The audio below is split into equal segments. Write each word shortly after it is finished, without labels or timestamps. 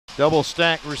Double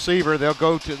stack receiver. They'll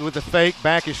go with the fake.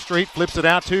 Back is Street. Flips it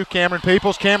out to Cameron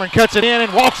Peoples. Cameron cuts it in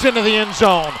and walks into the end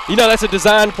zone. You know that's a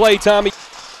design play, Tommy.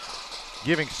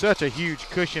 Giving such a huge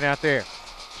cushion out there.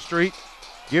 Street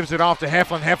gives it off to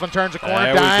Heflin. Heflin turns the corner.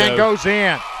 There Diane goes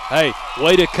in. Hey,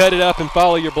 way to cut it up and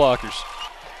follow your blockers.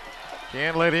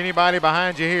 Can't let anybody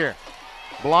behind you here.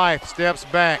 Blythe steps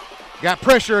back. Got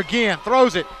pressure again.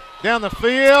 Throws it down the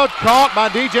field. Caught by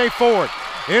DJ Ford.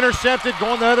 Intercepted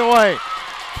going the other way.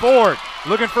 Ford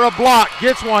looking for a block.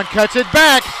 Gets one. Cuts it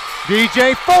back.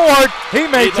 DJ Ford. He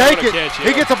may take it.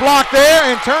 He gets a block there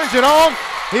and turns it on.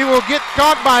 He will get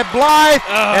caught by Blythe,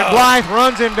 and Blythe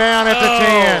runs him down at the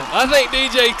 10. I think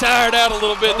DJ tired out a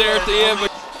little bit there at the end.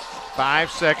 But 5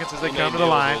 seconds as they come to the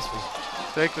line.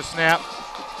 Take the snap.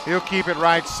 He'll keep it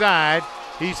right side.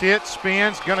 He's hit,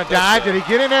 spins, gonna dive. Did he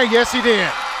get in there? Yes, he did.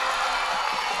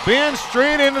 Ben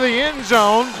straight into the end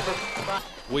zone.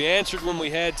 We answered when we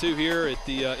had to here at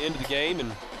the end of the game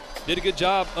and did a good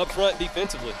job up front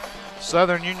defensively.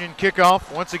 Southern Union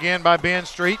kickoff once again by Ben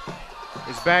Street.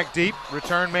 Is back deep.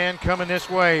 Return man coming this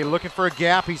way. Looking for a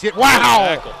gap. He's hit.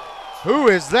 Wow! Who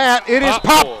is that? It is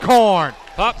Popcorn.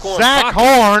 Zach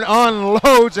Horn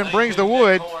unloads and brings the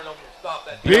wood.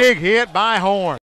 Big hit by Horn.